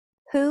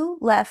Who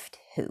left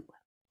who?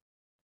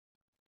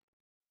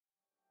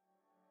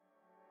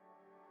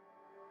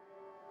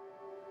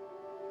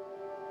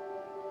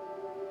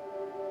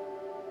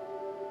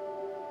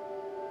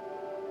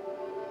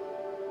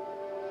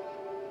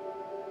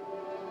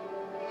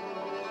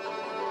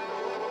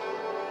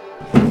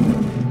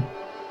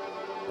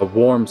 A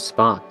warm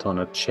spot on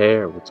a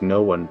chair with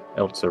no one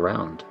else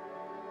around.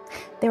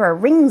 There are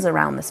rings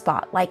around the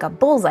spot, like a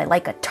bullseye,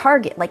 like a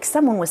target, like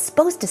someone was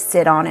supposed to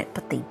sit on it,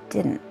 but they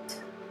didn't.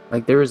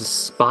 Like there is a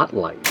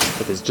spotlight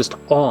that is just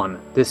on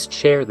this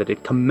chair, that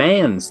it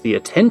commands the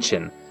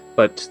attention,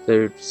 but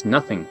there's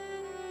nothing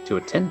to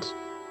attend.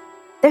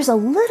 There's a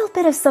little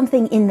bit of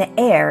something in the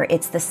air.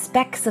 It's the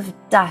specks of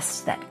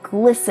dust that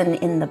glisten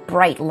in the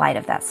bright light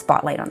of that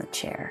spotlight on the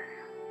chair.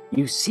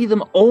 You see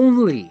them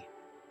only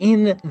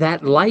in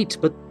that light,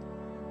 but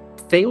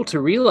fail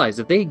to realize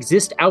that they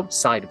exist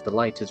outside of the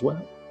light as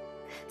well.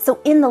 So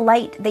in the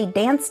light, they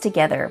dance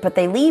together, but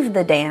they leave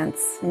the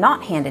dance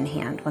not hand in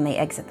hand when they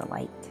exit the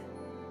light.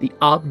 The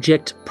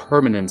object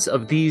permanence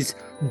of these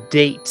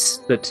dates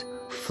that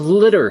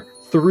flitter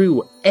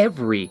through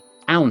every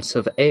ounce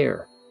of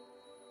air.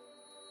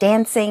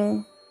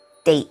 Dancing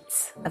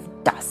dates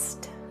of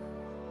dust.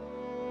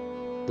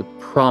 The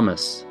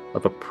promise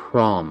of a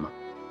prom.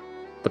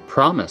 The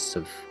promise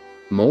of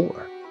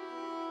more.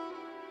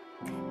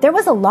 There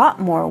was a lot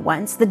more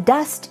once. The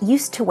dust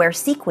used to wear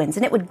sequins,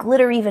 and it would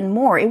glitter even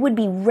more. It would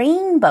be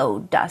rainbow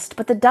dust,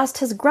 but the dust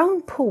has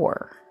grown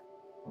poor.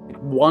 It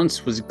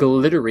once was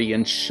glittery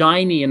and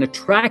shiny and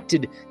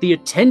attracted the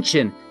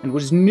attention and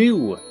was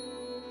new.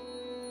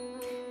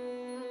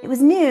 It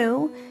was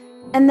new,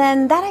 and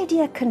then that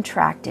idea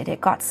contracted.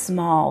 It got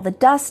small. The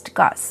dust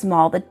got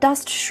small. The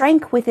dust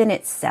shrank within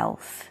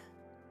itself.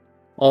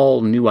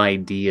 All new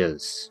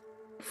ideas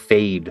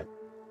fade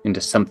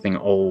into something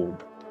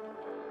old.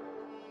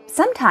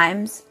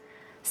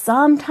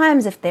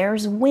 Sometimes if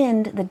there's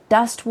wind, the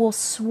dust will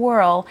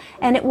swirl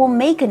and it will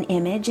make an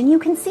image, and you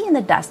can see in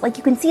the dust, like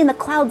you can see in the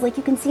clouds, like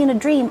you can see in a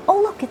dream.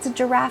 Oh, look, it's a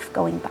giraffe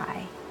going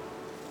by.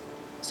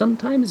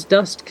 Sometimes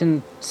dust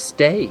can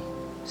stay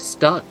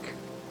stuck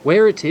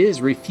where it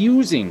is,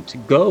 refusing to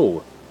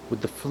go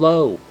with the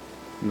flow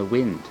and the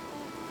wind.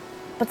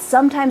 But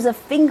sometimes a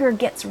finger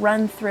gets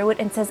run through it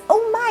and says,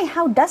 "Oh my,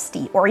 how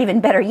dusty," or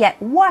even better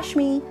yet, "Wash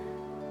me."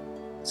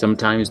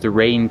 Sometimes the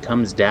rain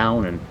comes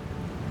down and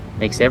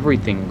makes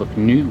everything look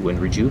new and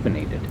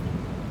rejuvenated.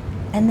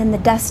 And then the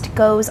dust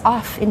goes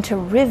off into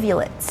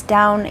rivulets,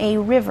 down a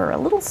river, a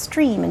little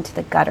stream into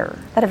the gutter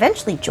that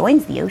eventually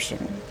joins the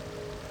ocean.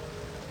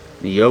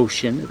 The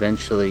ocean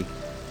eventually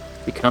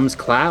becomes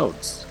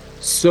clouds,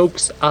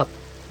 soaks up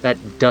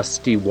that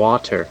dusty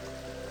water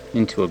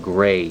into a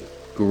gray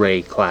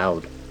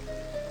cloud.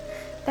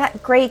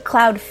 That gray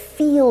cloud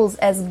feels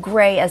as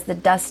gray as the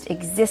dust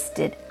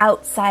existed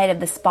outside of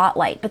the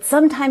spotlight, but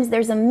sometimes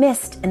there's a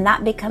mist, and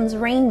that becomes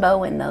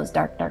rainbow in those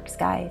dark, dark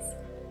skies.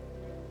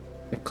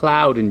 The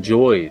cloud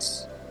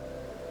enjoys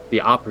the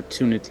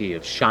opportunity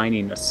of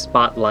shining a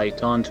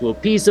spotlight onto a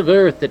piece of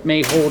earth that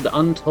may hold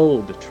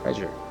untold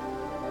treasure.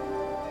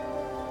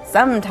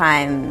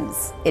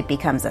 Sometimes it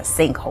becomes a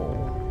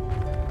sinkhole.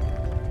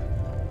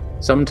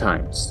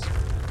 Sometimes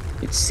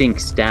it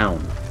sinks down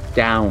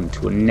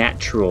to a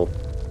natural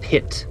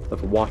pit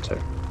of water.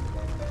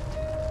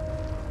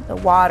 The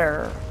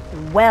water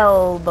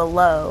well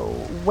below,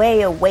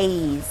 way a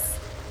ways,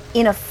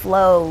 in a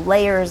flow,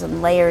 layers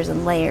and layers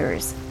and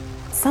layers.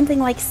 Something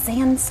like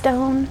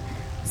sandstone,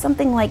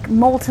 something like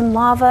molten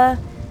lava,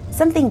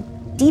 something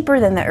deeper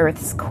than the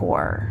Earth's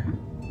core.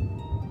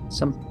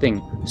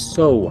 Something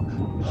so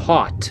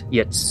hot,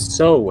 yet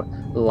so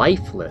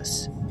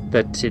lifeless,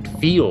 that it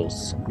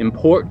feels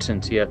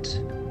important, yet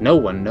no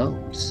one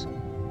knows.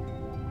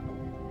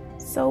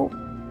 So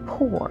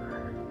poor.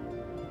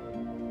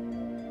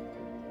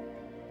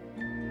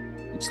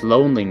 Its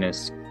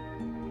loneliness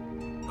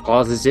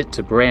causes it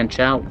to branch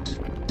out,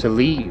 to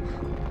leave,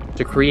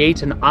 to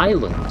create an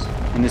island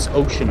in this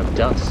ocean of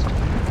dust.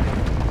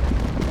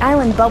 The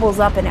island bubbles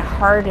up and it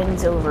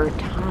hardens over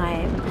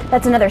time.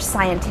 That's another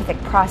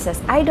scientific process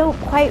I don't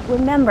quite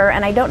remember,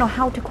 and I don't know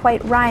how to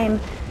quite rhyme,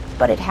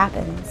 but it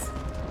happens.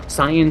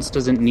 Science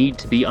doesn't need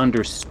to be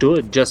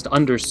understood, just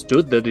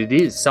understood that it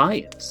is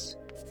science.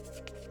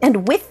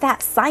 And with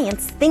that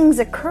science, things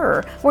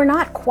occur. We're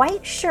not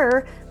quite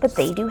sure, but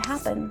they do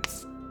happen.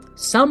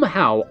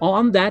 Somehow,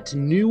 on that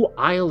new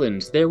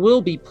island, there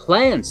will be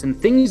plants and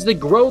things that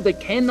grow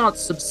that cannot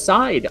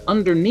subside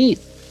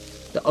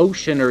underneath the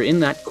ocean or in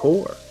that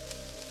core.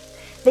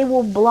 They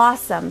will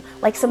blossom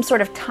like some sort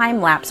of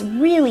time lapse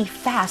really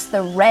fast.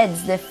 The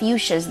reds, the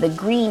fuchsias, the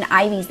green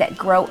ivies that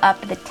grow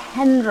up, the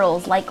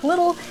tendrils like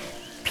little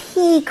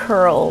pea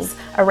curls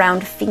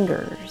around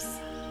fingers.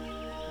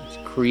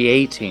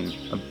 Creating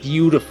a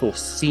beautiful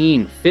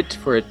scene fit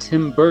for a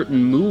Tim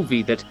Burton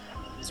movie that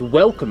is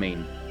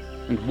welcoming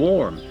and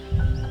warm.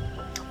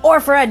 Or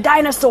for a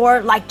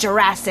dinosaur like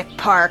Jurassic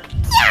Park.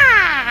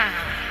 Yeah!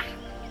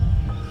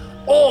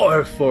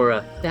 or for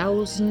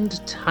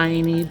 1,000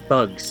 tiny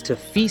bugs to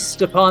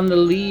feast upon the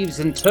leaves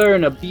and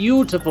turn a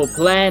beautiful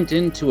plant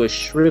into a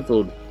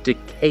shriveled,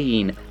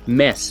 decaying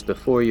mess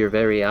before your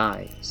very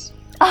eyes.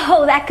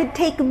 Oh, that could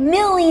take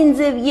millions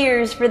of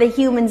years for the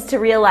humans to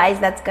realize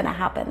that's going to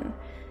happen.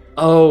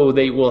 Oh,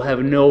 they will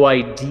have no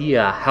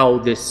idea how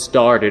this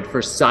started,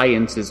 for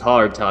science is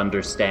hard to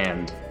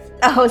understand.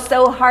 Oh,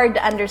 so hard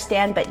to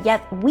understand, but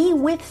yet we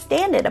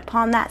withstand it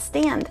upon that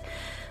stand.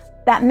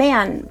 That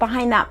man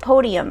behind that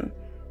podium.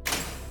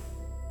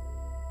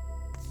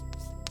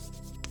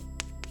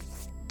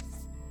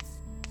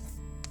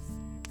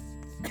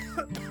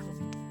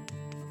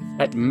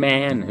 That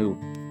man who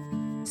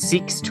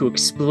seeks to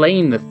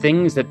explain the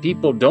things that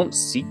people don't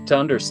seek to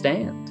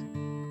understand.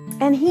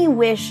 And he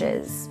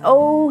wishes,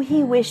 oh,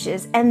 he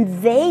wishes, and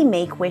they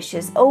make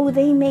wishes, oh,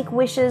 they make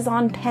wishes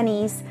on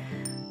pennies.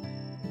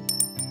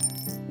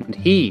 And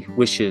he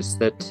wishes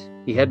that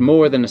he had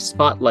more than a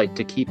spotlight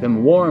to keep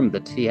him warm,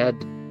 that he had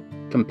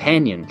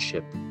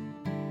companionship.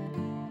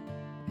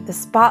 The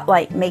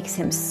spotlight makes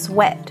him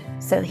sweat,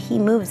 so he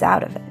moves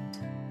out of it.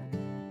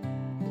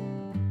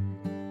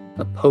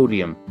 A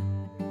podium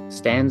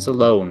stands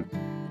alone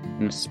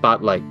in a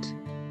spotlight,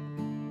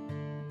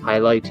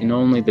 highlighting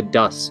only the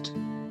dust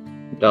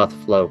that doth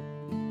flow.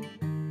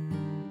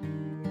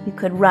 You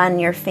could run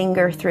your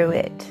finger through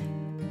it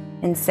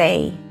and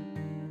say,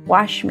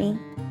 "Wash me."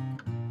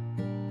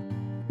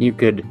 You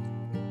could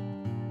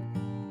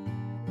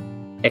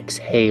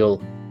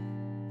exhale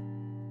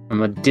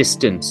from a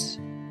distance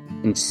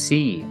and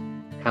see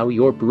how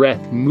your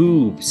breath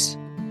moves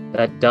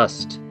that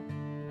dust.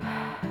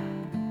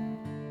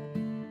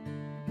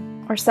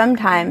 Or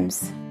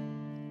sometimes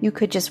you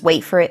could just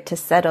wait for it to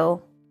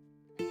settle.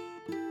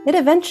 It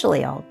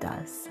eventually all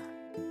does.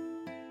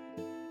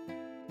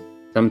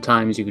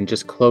 Sometimes you can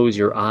just close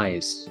your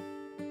eyes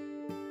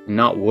and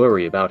not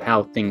worry about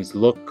how things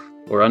look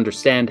or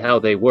understand how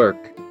they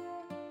work,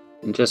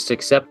 and just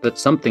accept that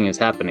something is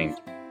happening,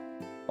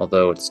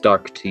 although it's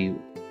dark to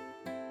you.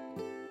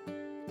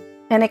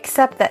 And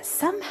accept that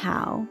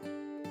somehow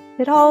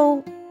it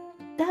all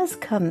does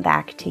come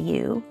back to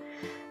you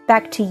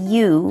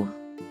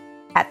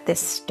at this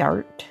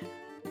start.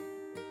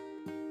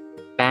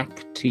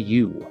 Back to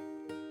you,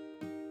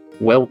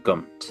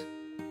 welcomed,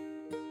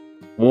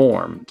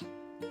 warmed,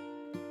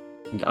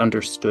 and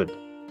understood.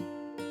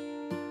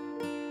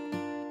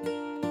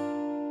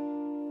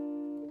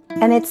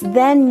 And it's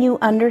then you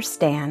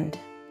understand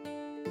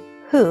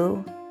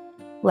who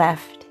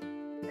left